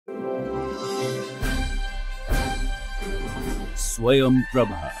Swayam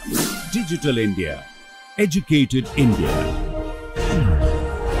Prabha. Digital India. Educated India.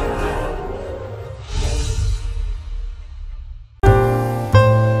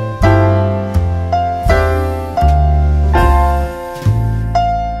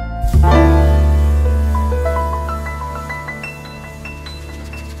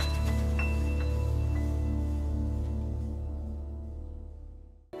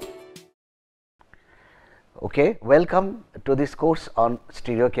 Okay, welcome to this course on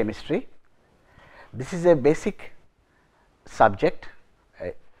stereochemistry. This is a basic subject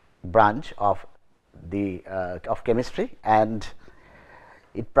branch of the of chemistry, and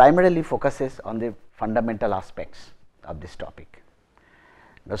it primarily focuses on the fundamental aspects of this topic.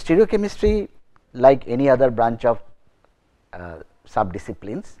 Now, stereochemistry, like any other branch of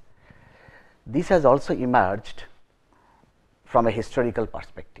sub-disciplines, this has also emerged from a historical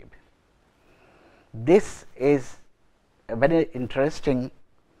perspective. This is a very interesting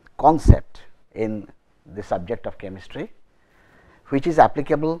concept in the subject of chemistry, which is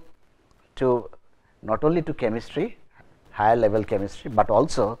applicable to not only to chemistry, higher level chemistry, but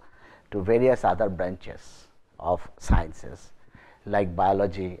also to various other branches of sciences like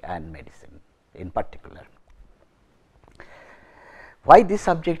biology and medicine in particular. Why this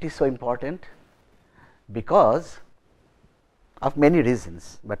subject is so important? Because of many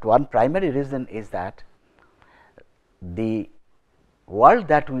reasons, but one primary reason is that the world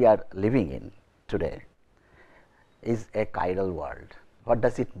that we are living in today is a chiral world. What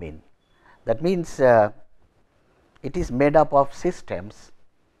does it mean? That means it is made up of systems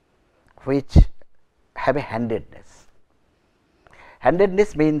which have a handedness.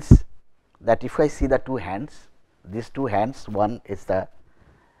 Handedness means that if I see the two hands, these two hands, one is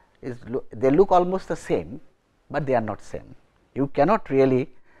they look almost the same, but they are not same. You cannot really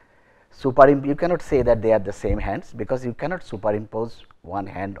superimpose, you cannot say that they are the same hands, because you cannot superimpose one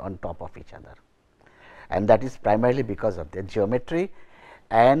hand on top of each other, and that is primarily because of the geometry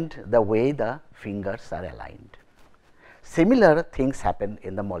and the way the fingers are aligned. Similar things happen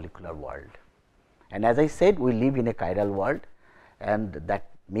in the molecular world, and as I said, we live in a chiral world, and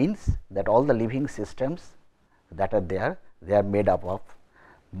that means that all the living systems that are there, they are made up of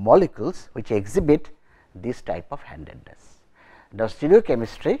molecules which exhibit this type of handedness. Now,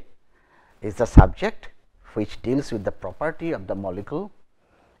 stereochemistry is the subject which deals with the property of the molecule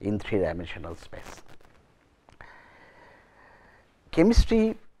in three-dimensional space.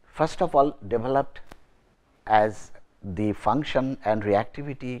 Chemistry first of all developed as the function and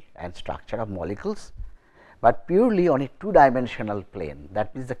reactivity and structure of molecules, but purely on a two-dimensional plane.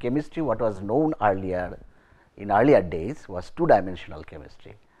 That means, the chemistry what was known earlier in earlier days was two-dimensional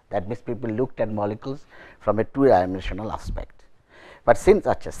chemistry. That means, people looked at molecules from a two-dimensional aspect. But since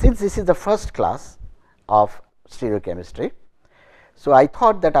this is the first class of stereochemistry, so I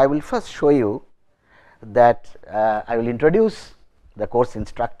thought that I will first show you that I will introduce the course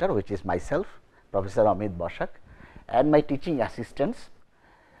instructor, which is myself, Professor Amit Bashak, and my teaching assistants.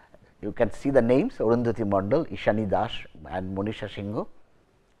 You can see the names: Arundhati Mondal, Ishani Das and Monisha Singh,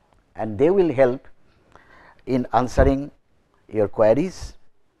 and they will help in answering your queries,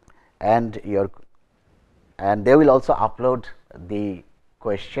 and they will also upload the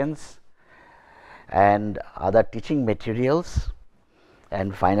questions and other teaching materials,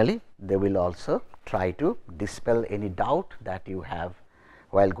 and finally, they will also try to dispel any doubt that you have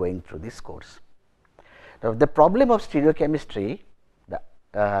while going through this course. Now, the problem of stereochemistry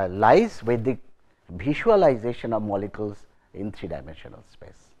lies with the visualization of molecules in three-dimensional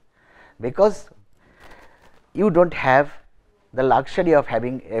space, because you do not have the luxury of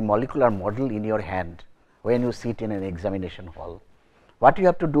having a molecular model in your hand when you sit in an examination hall. What you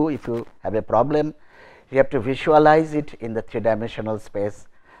have to do, if you have a problem, you have to visualize it in the three-dimensional space,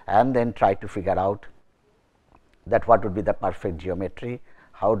 and then try to figure out that what would be the perfect geometry,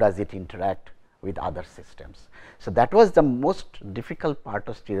 how does it interact with other systems. So, that was the most difficult part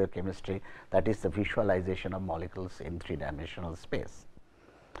of stereochemistry, that is the visualization of molecules in three-dimensional space.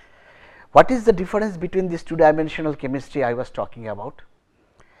 What is the difference between this two-dimensional chemistry I was talking about?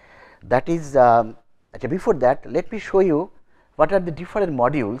 That is, before that, let me show you what are the different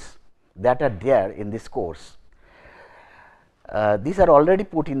modules that are there in this course. These are already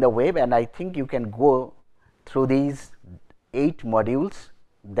put in the web, and I think you can go through these 8 modules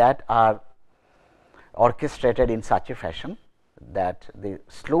that are orchestrated in such a fashion that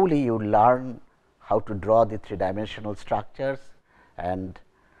slowly you learn how to draw the three-dimensional structures, and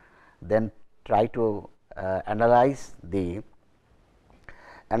then try to analyze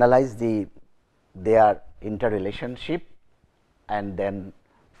their interrelationship, and then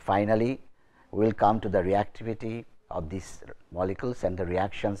finally, we will come to the reactivity of these molecules and the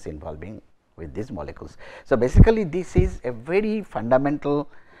reactions involving with these molecules. So, basically this is a very fundamental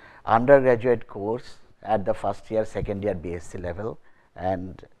undergraduate course at the first year, second year BSc level,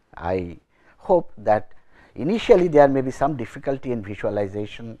 and I hope that initially there may be some difficulty in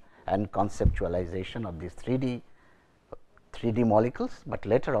visualization and conceptualization of these 3D molecules, but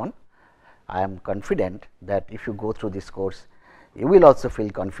later on I am confident that if you go through this course, you will also feel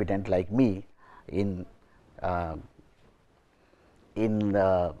confident like me in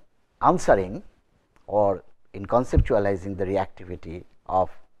answering or in conceptualizing the reactivity of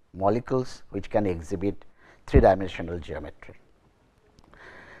molecules which can exhibit 3-dimensional geometry.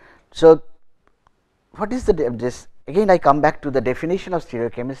 So, what is this? Again I come back to the definition of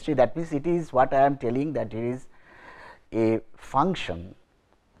stereochemistry, that means it is what I am telling, that it is a function,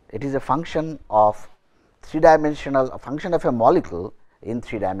 it is a function of 3-dimensional, a function of a molecule in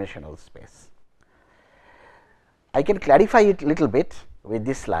 3-dimensional space. I can clarify it little bit with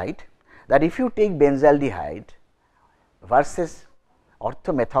this slide, that if you take benzaldehyde versus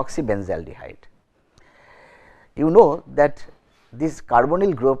orthomethioxybenzaldehyde, you know that this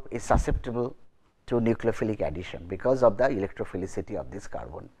carbonyl group is susceptible to nucleophilic addition because of the electrophilicity of this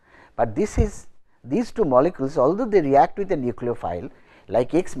carbon. But this is these two molecules, although they react with a nucleophile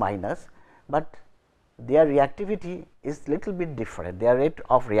like X minus, but their reactivity is little bit different, their rate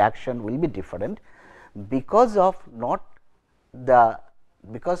of reaction will be different because of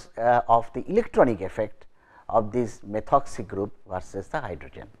of the electronic effect of this methoxy group versus the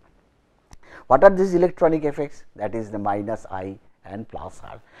hydrogen. What are these electronic effects? That is the minus I and plus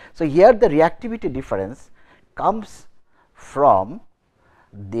R. So, here the reactivity difference comes from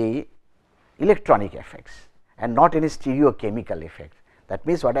the electronic effects and not any stereochemical effect. That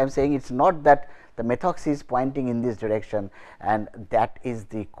means, what I am saying, it is not that the methoxy is pointing in this direction and that is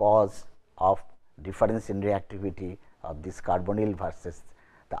the cause of difference in reactivity of this carbonyl versus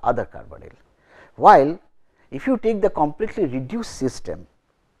the other carbonyl. While if you take the completely reduced system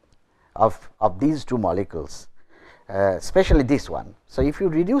of these two molecules, especially this one. So, if you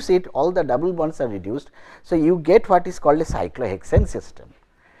reduce it, all the double bonds are reduced. So, you get what is called a cyclohexane system.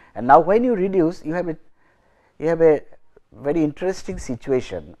 And now, when you reduce, you have a very interesting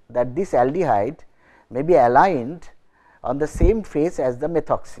situation, that this aldehyde may be aligned on the same face as the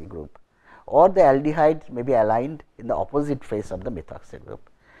methoxy group, or the aldehyde may be aligned in the opposite face of the methoxy group.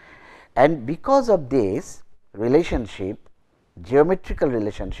 And because of this relationship, geometrical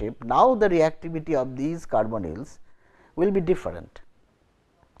relationship, now the reactivity of these carbonyls will be different,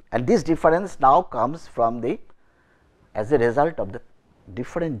 and this difference now comes from the as a result of the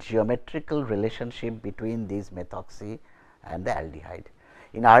different geometrical relationship between these methoxy and the aldehyde.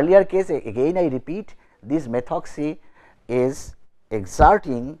 In earlier case, again I repeat, this methoxy is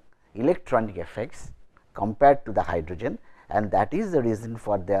exerting electronic effects compared to the hydrogen, and that is the reason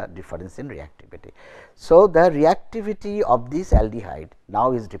for the difference in reactivity. So, the reactivity of this aldehyde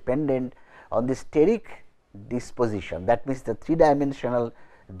now is dependent on the steric disposition, that means the 3-dimensional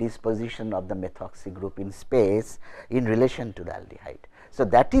disposition of the methoxy group in space in relation to the aldehyde. So,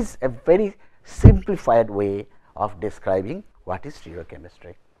 that is a very simplified way of describing what is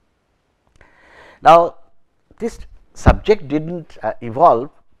stereochemistry. Now, this subject did not evolve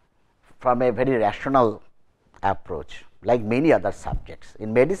from a very rational approach like many other subjects.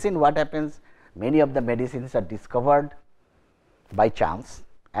 In medicine, what happens? Many of the medicines are discovered by chance,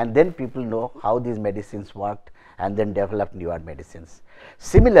 and then people know how these medicines worked and then develop newer medicines.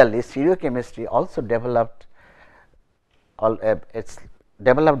 Similarly, stereochemistry also developed it's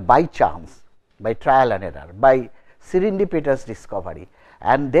developed by chance, by trial and error, by serendipitous discovery,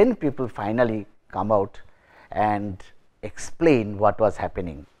 and then people finally come out and explain what was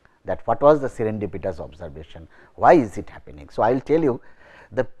happening, that what was the serendipitous observation, why is it happening. So, I will tell you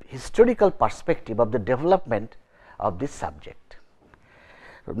the historical perspective of the development of this subject.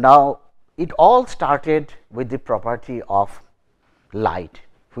 Now, it all started with the property of light,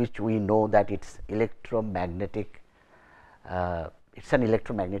 which we know that it is electromagnetic, it is an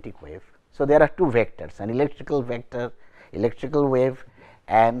electromagnetic wave. So, there are two vectors, an electrical vector, electrical wave,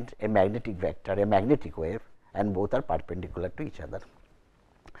 and a magnetic vector, a magnetic wave, and both are perpendicular to each other.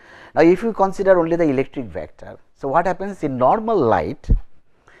 Now, if you consider only the electric vector, so what happens in normal light,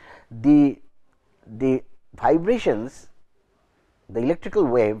 the vibrations, the electrical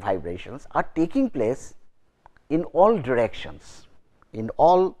wave vibrations are taking place in all directions,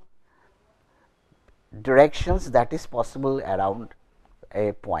 that is possible around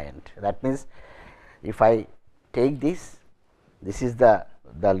a point. That means, if I take this is the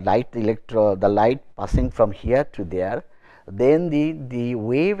light the light passing from here to there, then the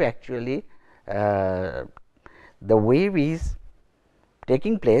wave actually the wave is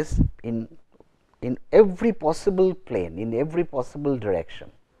taking place in every possible plane, in every possible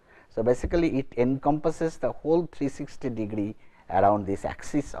direction. So, basically it encompasses the whole 360-degree around this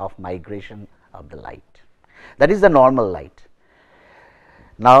axis of migration of the light. That is the normal light.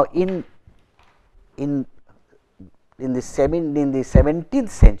 Now, in the 17th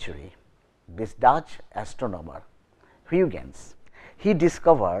century, this Dutch astronomer Huygens, he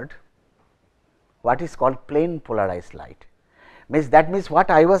discovered what is called plane polarized light. That means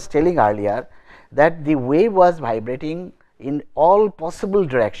what I was telling earlier, that the wave was vibrating in all possible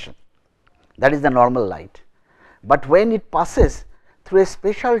direction, that is the normal light. But when it passes through a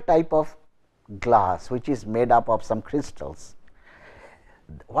special type of glass which is made up of some crystals,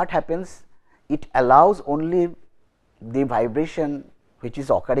 what happens? It allows only the vibration which is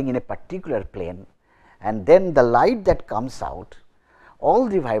occurring in a particular plane, and then the light that comes out, all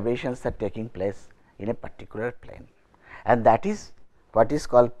the vibrations are taking place in a particular plane, and that is what is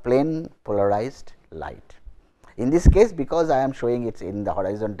called plane polarized light. In this case, because I am showing it in the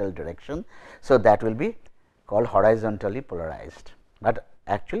horizontal direction, so that will be called horizontally polarized, but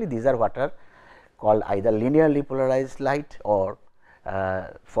actually these are what are called either linearly polarized light, or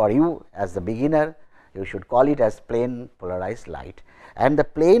for you as the beginner, you should call it as plane polarized light, and the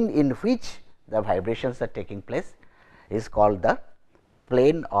plane in which the vibrations are taking place is called the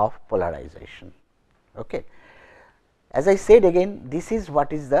plane of polarization. Okay. As I said again, this is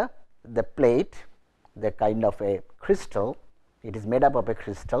what is the plate, the kind of a crystal. It is made up of a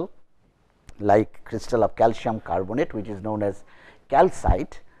crystal like crystal of calcium carbonate, which is known as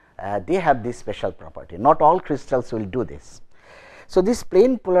calcite. They have this special property. Not all crystals will do this. So, this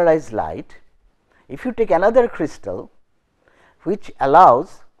plane polarized light, if you take another crystal which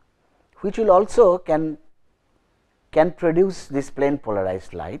allows, which will also can produce this plane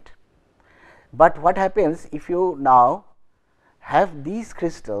polarized light, but what happens if you now have these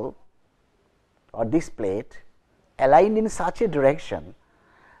crystal or this plate aligned in such a direction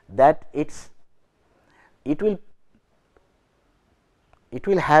that it will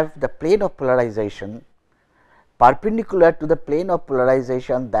have the plane of polarization perpendicular to the plane of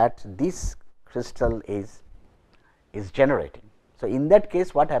polarization that this crystal is generating. So, in that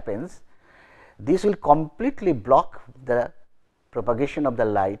case what happens? This will completely block the propagation of the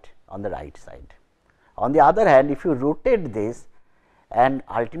light on the right side. On the other hand, if you rotate this and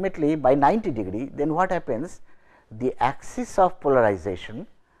ultimately by 90 degree, then what happens? The axis of polarization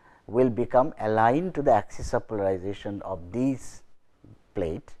will become aligned to the axis of polarization of these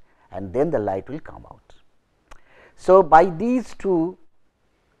plate, and then the light will come out. So, by these two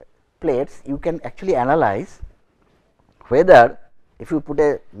plates you can actually analyze whether if you put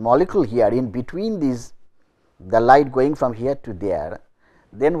a molecule here in between these, the light going from here to there,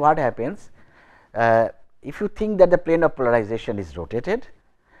 then what happens? If you think that the plane of polarization is rotated,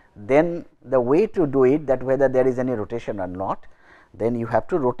 then the way to do it, that whether there is any rotation or not, then you have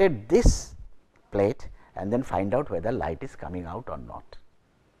to rotate this plate and then find out whether light is coming out or not.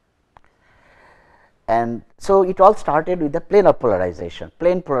 And so, it all started with the plane of polarization,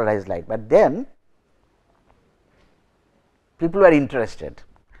 plane polarized light, but then people were interested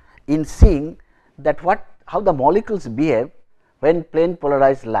in seeing that how the molecules behave when plane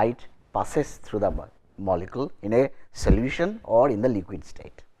polarized light passes through the molecule in a solution or in the liquid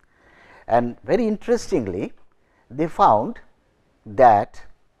state. And very interestingly, they found that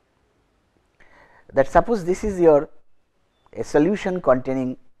suppose this is a solution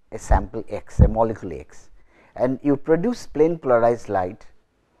containing a sample X, a molecule X, and you produce plane polarized light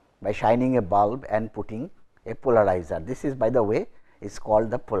by shining a bulb and putting a polarizer. This is, by the way, is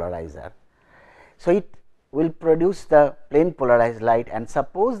called the polarizer. So, it will produce the plane polarized light, and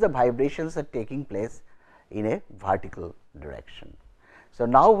suppose the vibrations are taking place in a vertical direction. So,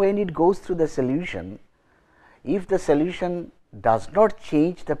 now when it goes through the solution, if the solution does not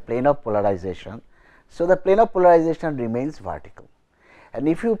change the plane of polarization, so the plane of polarization remains vertical. And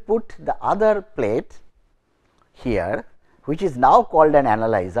if you put the other plate here, which is now called an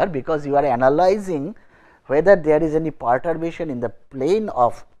analyzer, because you are analyzing whether there is any perturbation in the plane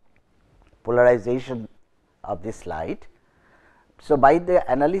of polarization of this light. So, by the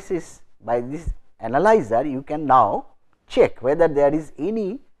analysis, by this analyzer, you can now check whether there is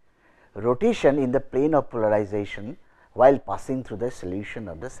any rotation in the plane of polarization while passing through the solution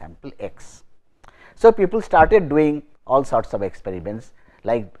of the sample X. So, people started doing all sorts of experiments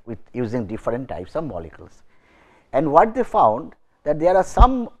like with using different types of molecules, and what they found, that there are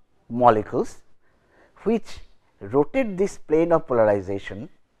some molecules which rotate this plane of polarization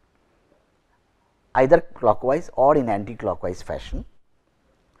either clockwise or in anti-clockwise fashion,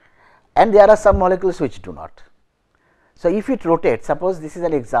 and there are some molecules which do not. So, if it rotates, suppose this is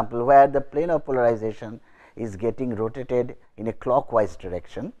an example where the plane of polarization is getting rotated in a clockwise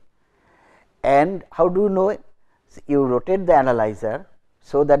direction, and how do you know? You rotate the analyzer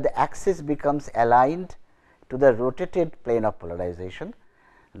so that the axis becomes aligned to the rotated plane of polarization.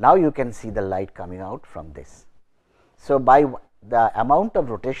 Now, you can see the light coming out from this. So, by the amount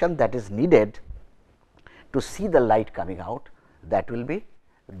of rotation that is needed to see the light coming out, that will be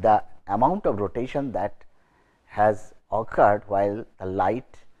the amount of rotation that has occurred while the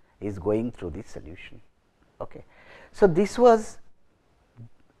light is going through the solution. Okay. So, this was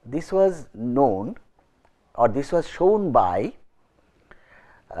known, or this was shown by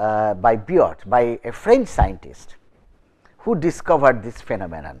Biot, by a French scientist who discovered this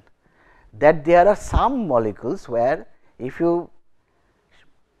phenomenon, that there are some molecules where if you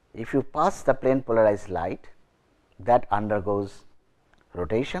pass the plane polarized light, that undergoes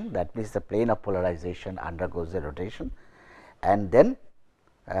rotation, that means the plane of polarization undergoes a rotation, and then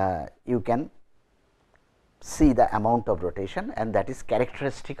you can see the amount of rotation, and that is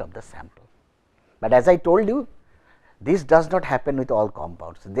characteristic of the sample. But as I told you, this does not happen with all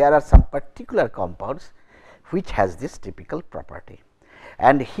compounds. There are some particular compounds which has this typical property,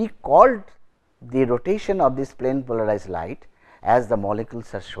 and he called the rotation of this plane polarized light as the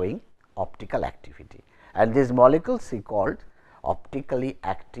molecules are showing optical activity, and these molecules he called optically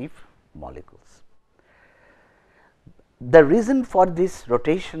active molecules. The reason for this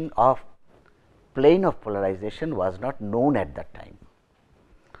rotation of plane of polarization was not known at that time.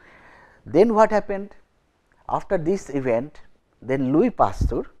 Then what happened? After this event, then Louis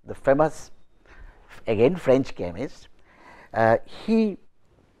Pasteur, the famous again French chemist, he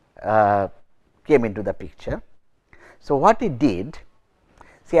came into the picture. So, what he did,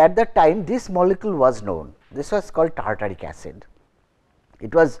 see, at that time this molecule was known, this was called tartaric acid.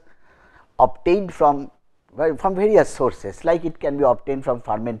 It was obtained from various sources, like it can be obtained from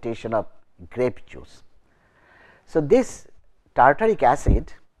fermentation of grape juice. So, this tartaric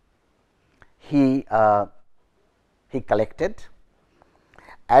acid he collected,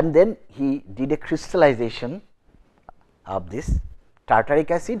 and then he did a crystallization of this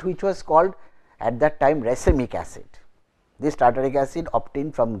tartaric acid, which was called at that time racemic acid. This tartaric acid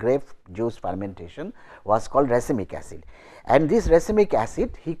obtained from grape juice fermentation was called racemic acid, and this racemic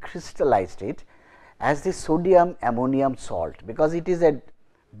acid he crystallized it as the sodium ammonium salt, because it is a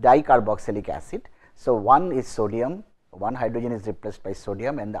dicarboxylic acid. So, one is sodium, one hydrogen is replaced by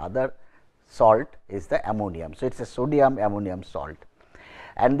sodium, and the other salt is the ammonium. So, it is a sodium ammonium salt,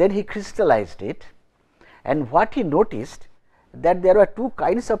 and then he crystallized it, and what he noticed, that there were two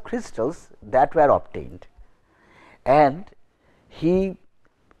kinds of crystals that were obtained, and he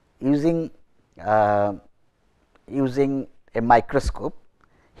using a microscope,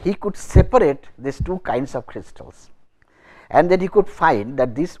 he could separate these two kinds of crystals, and then he could find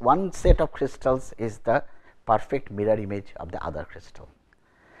that this one set of crystals is the perfect mirror image of the other crystal.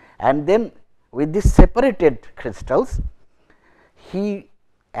 And then with these separated crystals, he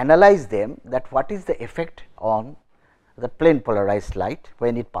analyzed them, that what is the effect on the plane polarized light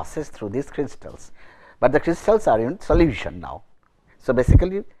when it passes through these crystals, but the crystals are in solution now. So,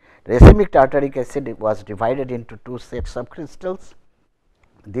 basically racemic tartaric acid was divided into two sets of crystals.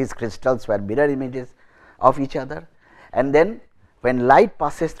 These crystals were mirror images of each other, and then when light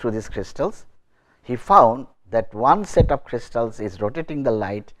passes through these crystals, he found that one set of crystals is rotating the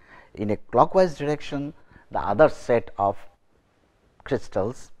light in a clockwise direction, the other set of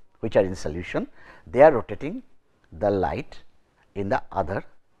crystals which are in solution, they are rotating the light in the other,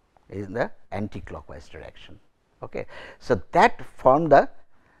 in the anti-clockwise direction. Okay. So, that formed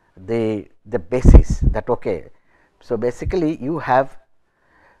the basis that okay. So, basically you have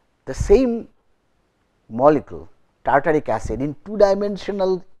the same molecule tartaric acid in two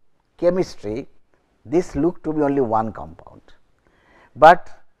dimensional chemistry, this looked to be only one compound,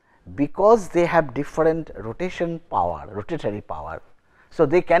 but because they have different rotation power, rotatory power, so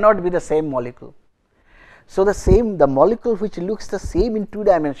they cannot be the same molecule. So, the molecule which looks the same in two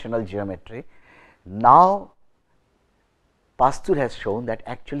dimensional geometry, now Pasteur has shown that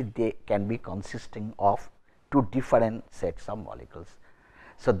actually they can be consisting of two different sets of molecules.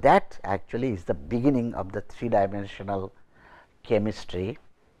 So, that actually is the beginning of the three dimensional chemistry,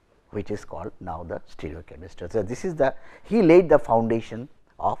 which is called now the stereochemistry. So, this is he laid the foundation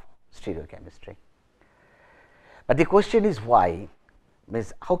of stereochemistry. But the question is why,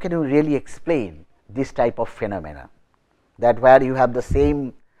 means how can you really explain this type of phenomena, that where you have the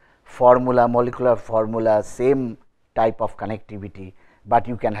same formula, molecular formula, same type of connectivity, but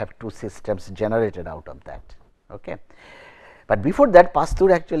you can have two systems generated out of that. Okay. But before that,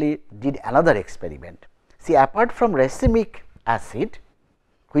 Pasteur actually did another experiment. See, apart from racemic acid,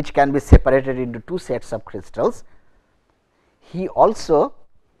 which can be separated into two sets of crystals, he also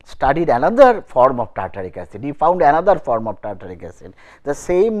studied another form of tartaric acid. He found another form of tartaric acid, the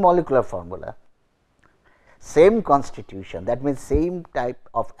same molecular formula, same constitution, that means same type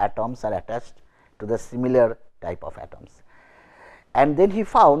of atoms are attached to the similar type of atoms. And then he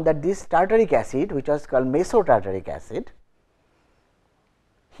found that this tartaric acid, which was called mesotartaric acid,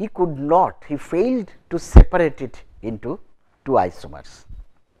 he could not, he failed to separate it into two isomers.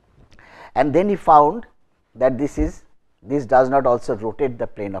 And then he found that this does not also rotate the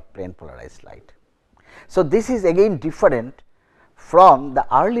plane of plane polarized light. So, this is again different from the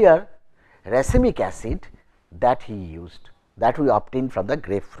earlier racemic acid that he used, that we obtained from the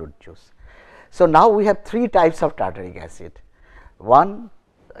grapefruit juice. So, now we have three types of tartaric acid. One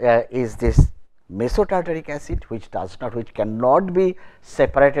is this mesotartaric acid, which cannot be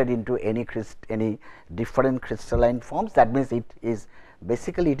separated into any different crystalline forms. That means, it is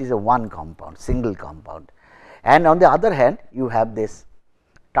basically it is a one compound, single compound. And on the other hand, you have this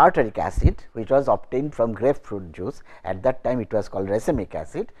tartaric acid, which was obtained from grapefruit juice. At that time, it was called racemic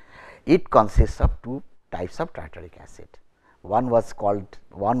acid. It consists of two types of tartaric acid. One was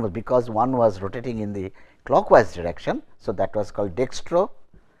because one was rotating in the clockwise direction. So, that was called dextro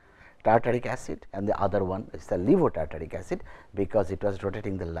tartaric acid, and the other one is the levotartaric acid, because it was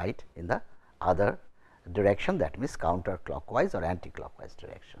rotating the light in the other direction, that means counterclockwise or anticlockwise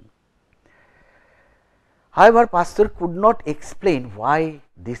direction. However, Pasteur could not explain why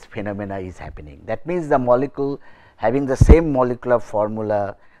this phenomena is happening. That means, the molecule having the same molecular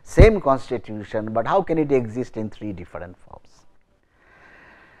formula, same constitution, but how can it exist in three different forms?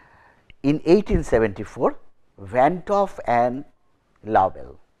 In 1874, Van 't Hoff and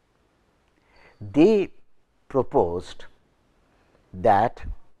Lowell, they proposed that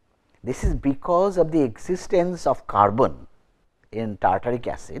this is because of the existence of carbon in tartaric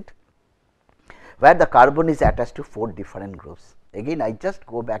acid, where the carbon is attached to four different groups. Again, I just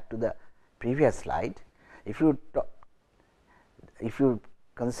go back to the previous slide. If you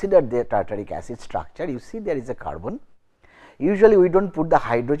consider the tartaric acid structure, you see there is a carbon. Usually, we do not put the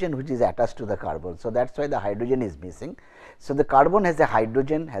hydrogen which is attached to the carbon. So, that is why the hydrogen is missing. So, the carbon has a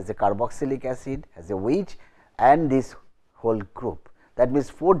hydrogen, has a carboxylic acid, has a wedge, and this whole group. That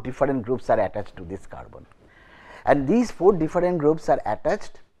means, four different groups are attached to this carbon, and these four different groups are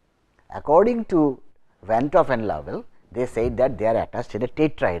attached according to Van 't Hoff and Lowell. They said that they are attached in a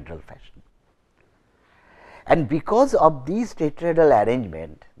tetrahedral fashion, and because of these tetrahedral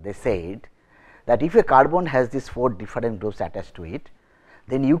arrangement, they said that if a carbon has these four different groups attached to it,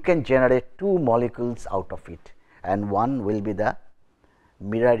 then you can generate two molecules out of it, and one will be the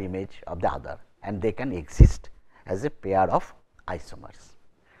mirror image of the other, and they can exist as a pair of isomers.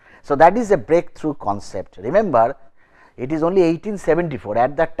 So, that is a breakthrough concept. Remember, it is only 1874,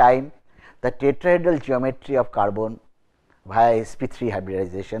 at that time the tetrahedral geometry of carbon via sp3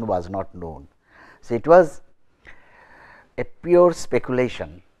 hybridization was not known. So, it was a pure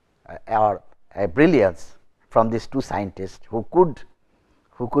speculation or a brilliance from these two scientists who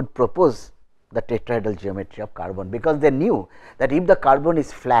could propose the tetrahedral geometry of carbon, because they knew that if the carbon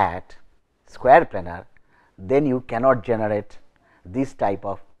is flat, square planar, then you cannot generate these type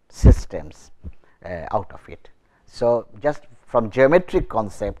of systems out of it. So, just from geometric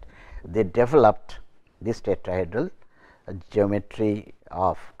concept, they developed this tetrahedral geometry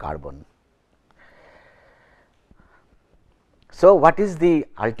of carbon. So, what is the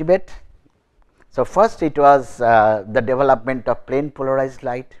ultimate? So, first it was the development of plane polarized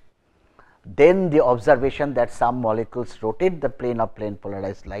light, then the observation that some molecules rotate the plane of plane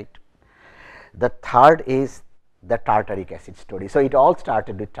polarized light. The third is the tartaric acid story. So, it all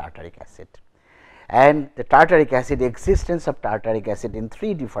started with tartaric acid, and the tartaric acid, the existence of tartaric acid in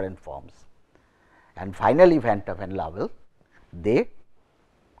three different forms, and finally, Van 't Hoff and Lowell, they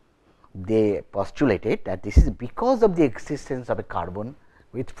postulated that this is because of the existence of a carbon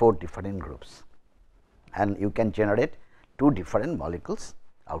with four different groups, and you can generate two different molecules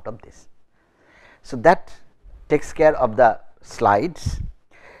out of this. So, that takes care of the slides.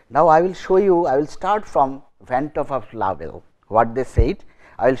 Now, I will show you, I will start from Van 't Hoff and Lowell, what they said,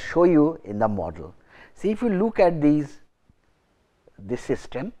 I will show you in the model. See, if you look at this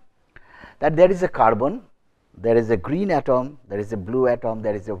system, that there is a carbon, there is a green atom, there is a blue atom,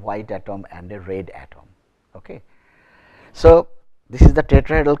 there is a white atom and a red atom. Okay. So, this is the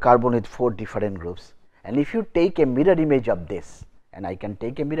tetrahedral carbon with four different groups, and if you take a mirror image of this, and I can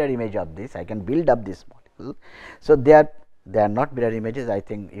take a mirror image of this, I can build up this molecule. So, they are not mirror images, I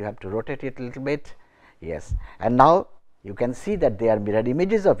think you have to rotate it a little bit, yes, and now you can see that they are mirror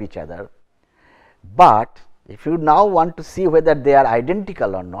images of each other. But if you now want to see whether they are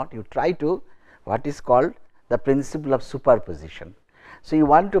identical or not, you try to what is called the principle of superposition. So, you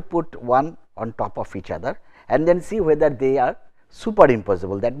want to put one on top of each other and then see whether they are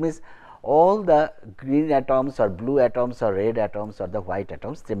superimposable. That means, all the green atoms or blue atoms or red atoms or the white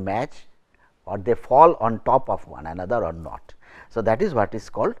atoms, they match or they fall on top of one another or not. So, that is what is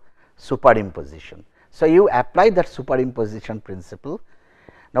called superimposition. So, you apply that superimposition principle.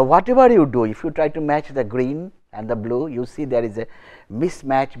 Now, whatever you do, if you try to match the green and the blue, you see there is a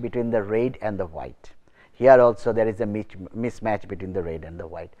mismatch between the red and the white. Here also there is a mismatch between the red and the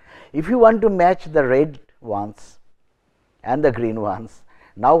white. If you want to match the red ones and the green ones,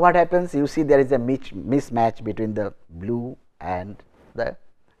 now what happens? You see there is a mismatch between the blue and the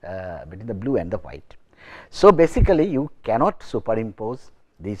white. So, basically you cannot superimpose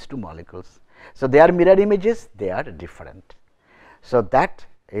these two molecules. So, they are mirror images, they are different. So, that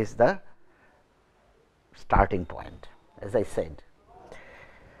is the starting point, as I said.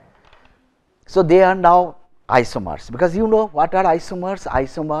 So, they are now isomers, because you know what are isomers?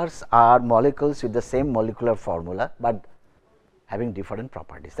 Isomers are molecules with the same molecular formula, but having different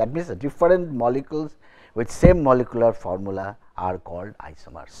properties. That means, different molecules with same molecular formula are called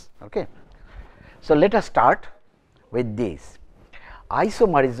isomers. Okay. So, let us start with this.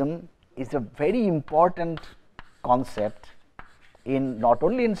 Isomerism is a very important concept in not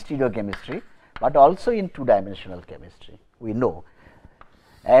only in stereochemistry, but also in two-dimensional chemistry, we know.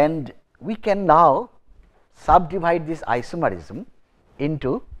 And we can now subdivide this isomerism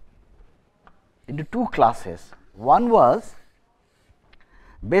into two classes. One was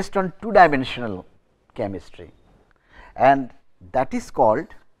based on two-dimensional chemistry, and that is called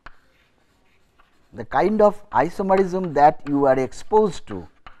the kind of isomerism that you are exposed to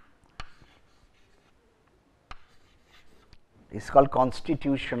is called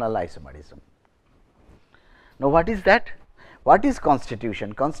constitutional isomerism. Now, what is that? What is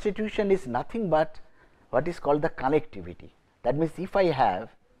constitution? Constitution is nothing but what is called the connectivity. That means, if I have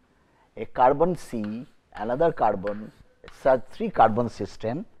a carbon C, another carbon, it's a 3 carbon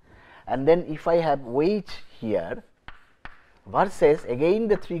system, and then if I have OH here versus again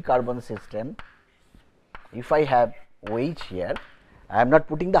the 3 carbon system, if I have OH here, I am not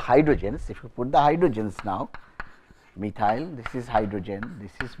putting the hydrogens. If you put the hydrogens now, methyl, this is hydrogen,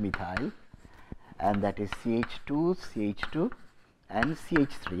 this is methyl, and that is CH2, CH2 and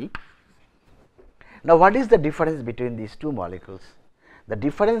CH3. Now, what is the difference between these two molecules? The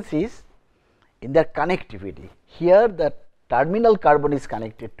difference is in their connectivity. Here the terminal carbon is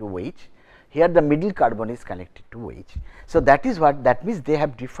connected to OH, here the middle carbon is connected to OH. So, that is what that means, they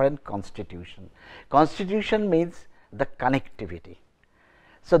have different constitution. Constitution means the connectivity.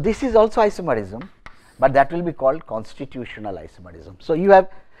 So, this is also isomerism, but that will be called constitutional isomerism. So, you have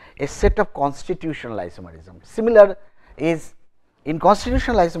a set of constitutional isomerism. Similar is in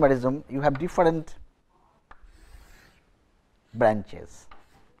constitutional isomerism, you have different branches,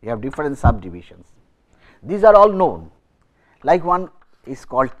 you have different subdivisions. These are all known, like one is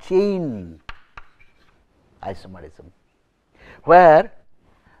called chain isomerism, where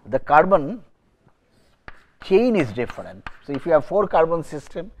the carbon chain is different. So, if you have 4 carbon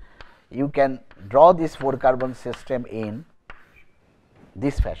system, you can draw this 4 carbon system in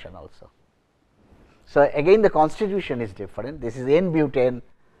this fashion also. So, again the constitution is different, this is N-butane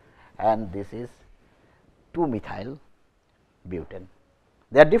and this is 2-methyl butane.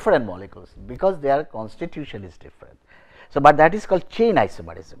 They are different molecules because their constitution is different. So, but that is called chain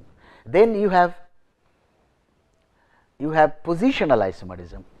isomerism. Then you have positional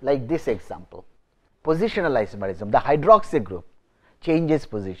isomerism, like this example. Positional isomerism, the hydroxy group changes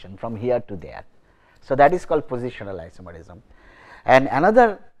position from here to there. So, that is called positional isomerism. And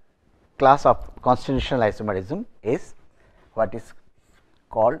another class of constitutional isomerism is what is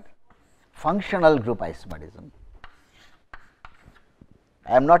called functional group isomerism.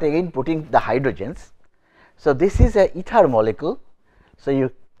 I am not again putting the hydrogens. So, this is a ether molecule. So,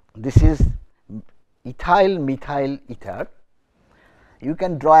 this is ethyl methyl ether. You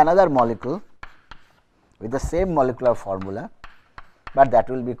can draw another molecule with the same molecular formula, but that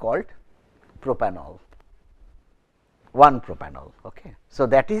will be called propanol, 1-propanol. Okay. So,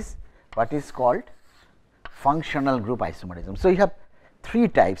 that is what is called functional group isomerism. So, you have 3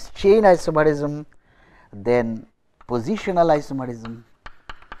 types: chain isomerism, then positional isomerism,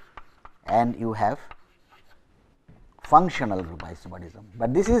 and you have functional group isomerism.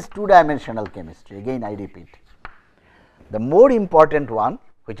 But this is 2-dimensional chemistry, again I repeat. The more important one,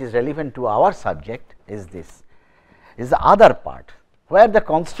 which is relevant to our subject, is this, is the other part, where the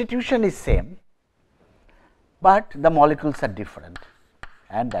constitution is same, but the molecules are different.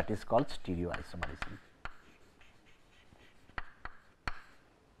 and that is called stereoisomerism.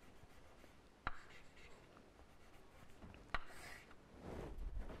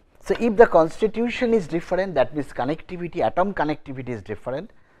 So, if the constitution is different, that means connectivity, atom connectivity is different,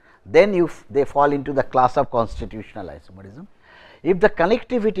 then they fall into the class of constitutional isomerism. If the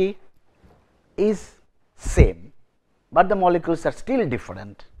connectivity is same, but the molecules are still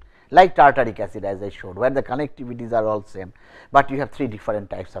different, like tartaric acid as I showed, where the connectivities are all same, but you have 3 different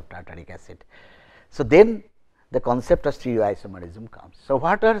types of tartaric acid. So, then the concept of stereoisomerism comes. So,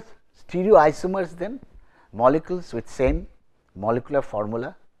 what are stereoisomers then? Molecules with same molecular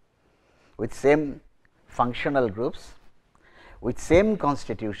formula, with same functional groups, with same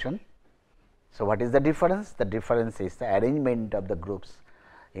constitution. So, what is the difference? The difference is the arrangement of the groups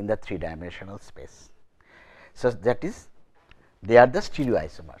in the 3-dimensional space. So, that is they are the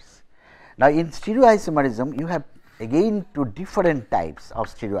stereoisomers. Now, in stereoisomerism you have again 2 different types of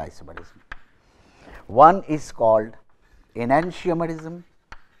stereoisomerism. One is called enantiomerism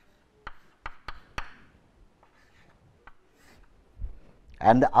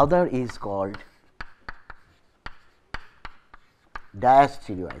and the other is called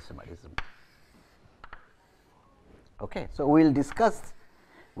diastereoisomerism. Okay. So, we will discuss,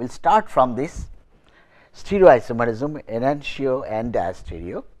 we will start from this stereoisomerism, enantio and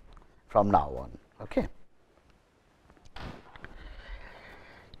diastereo from now on. Okay.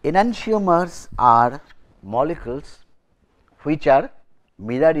 Enantiomers are molecules which are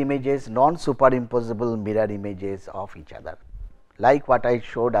mirror images, non-superimposable mirror images of each other, like what I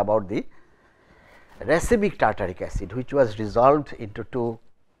showed about the racemic tartaric acid, which was resolved into 2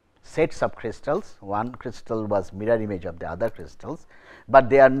 sets of crystals. One crystal was mirror image of the other crystals, but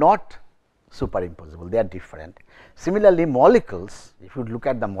they are not superimposable, they are different. Similarly, molecules, if you look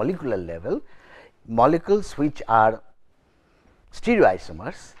at the molecular level, molecules which are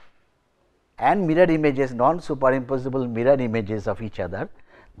stereoisomers and mirror images, non superimposable mirror images of each other,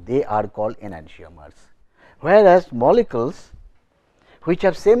 they are called enantiomers. Whereas, molecules which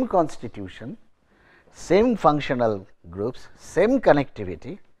have same constitution, same functional groups, same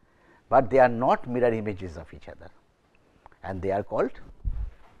connectivity, but they are not mirror images of each other, and they are called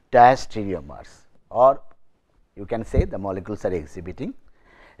diastereomers, or you can say the molecules are exhibiting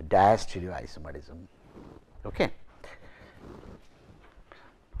diastereoisomerism. Okay.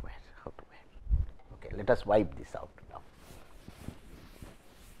 Okay, let us wipe this out now.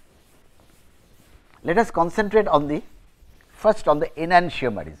 Let us concentrate on the first on the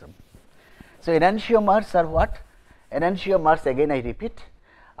enantiomerism. So, enantiomers are what? Enantiomers, again I repeat,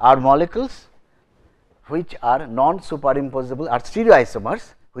 are molecules which are non-superimposable, are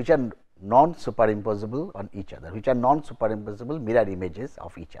stereoisomers which are non-superimposable on each other, which are non-superimposable mirror images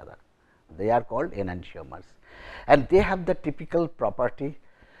of each other. They are called enantiomers, and they have the typical property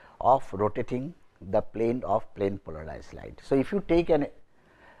of rotating the plane of plane polarized light. So, if you take an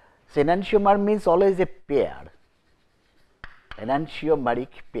enantiomer means always a pair, enantiomeric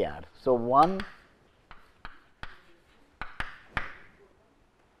pair. So, one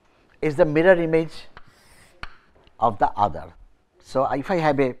is the mirror image of the other. So, if I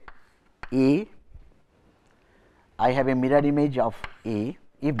have a I have a mirror image of A.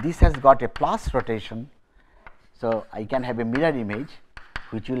 If this has got a plus rotation, so I can have a mirror image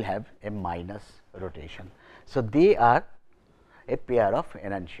which will have a minus rotation. So, they are a pair of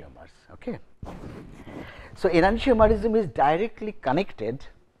enantiomers. Okay. So, enantiomerism is directly connected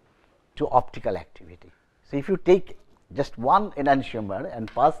to optical activity. So, if you take just one enantiomer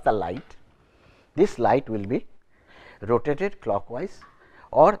and pass the light, this light will be rotated clockwise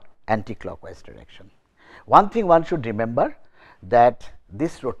or anti-clockwise direction. One thing one should remember, that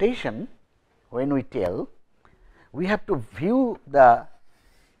this rotation, when we tell, we have to view the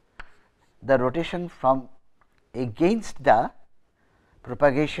rotation from against the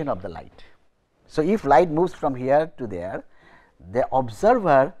propagation of the light. So, if light moves from here to there, the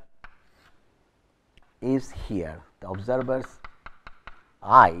observer is here, the observer's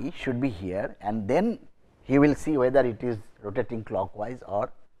eye should be here, and then he will see whether it is rotating clockwise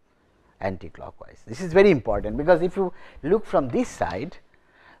or anti-clockwise. This is very important, because if you look from this side,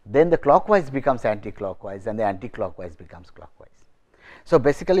 then the clockwise becomes anti-clockwise and the anti-clockwise becomes clockwise. So,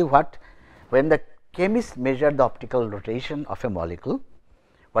 basically when the chemists measure the optical rotation of a molecule,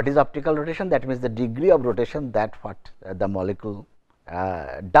 what is optical rotation? That means the degree of rotation that the molecule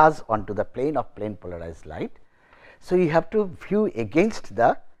does onto the plane of plane polarized light. So, you have to view against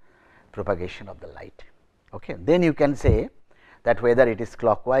the propagation of the light. Okay. Then you can say that whether it is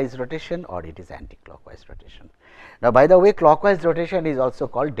clockwise rotation or it is anti-clockwise rotation. Now, by the way, clockwise rotation is also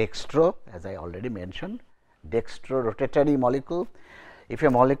called dextro, as I already mentioned, dextro rotatory molecule. if a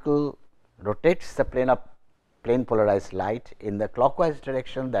molecule rotates the plane polarized light in the clockwise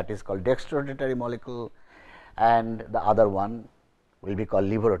direction, that is called dextrorotatory molecule, and the other one will be called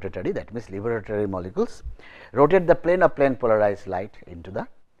levorotatory, that means levorotatory molecules rotate the plane polarized light into the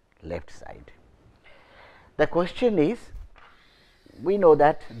left side. The question is, we know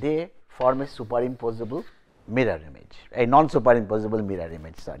that they form a superimposable mirror image, a non-superimposable mirror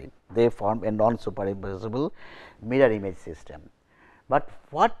image, sorry, they form a non-superimposable mirror image system. But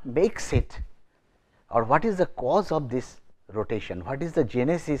what makes it, or what is the cause of this rotation, what is the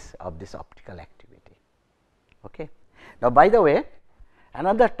genesis of this optical activity? Okay. Now, by the way,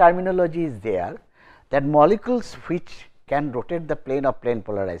 another terminology is there, that molecules which can rotate the plane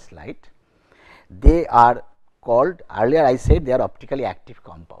polarized light, they are called, earlier I said they are optically active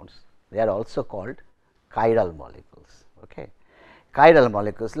compounds, they are also called chiral molecules. Okay. Chiral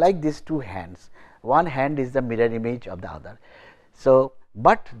molecules, like these two hands, one hand is the mirror image of the other. So,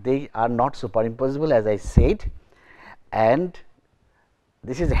 but they are not superimposable, as I said, and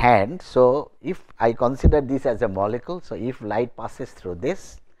this is hand. So, if I consider this as a molecule, so if light passes through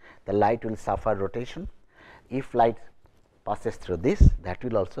this, the light will suffer rotation. If light passes through this, that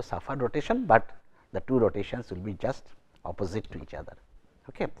will also suffer rotation, but the two rotations will be just opposite to each other.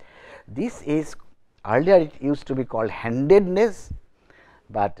 Okay. This is, earlier it used to be called handedness,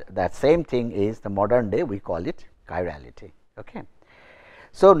 but that same thing is the modern day we call it chirality. Okay.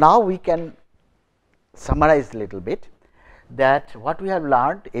 So, now we can summarize a little bit, that what we have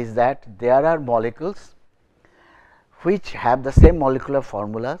learned is that there are molecules which have the same molecular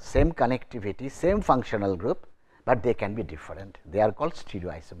formula, same connectivity, same functional group, but they can be different. They are called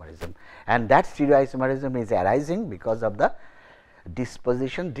stereoisomerism, and that stereoisomerism is arising because of the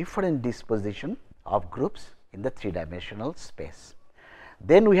disposition, different disposition of groups in the three-dimensional space.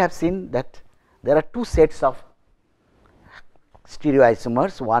 Then we have seen that there are two sets of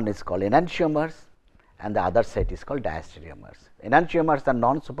stereoisomers, one is called enantiomers and the other set is called diastereomers. Enantiomers are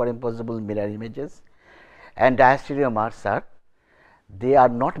non-superimposable mirror images, and diastereomers are, they are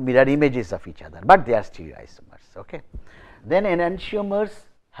not mirror images of each other, but they are stereoisomers. Okay. Then enantiomers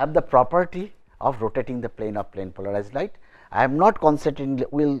have the property of rotating the plane polarized light. I am not concentrating,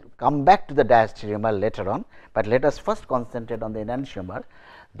 we will come back to the diastereomer later on, but let us first concentrate on the enantiomer,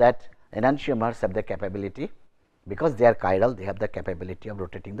 that enantiomers have the capability, because they are chiral, they have the capability of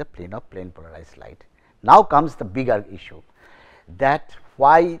rotating the plane polarized light. Now comes the bigger issue, that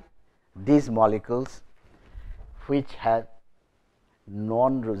why these molecules which have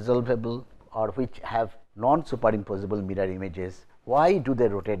non-resolvable or which have non-superimposable mirror images, why do they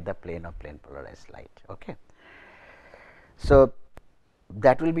rotate the plane polarized light? Okay. So,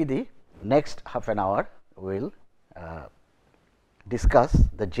 that will be the next half an hour, we will discuss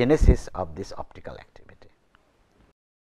the genesis of this optical activity.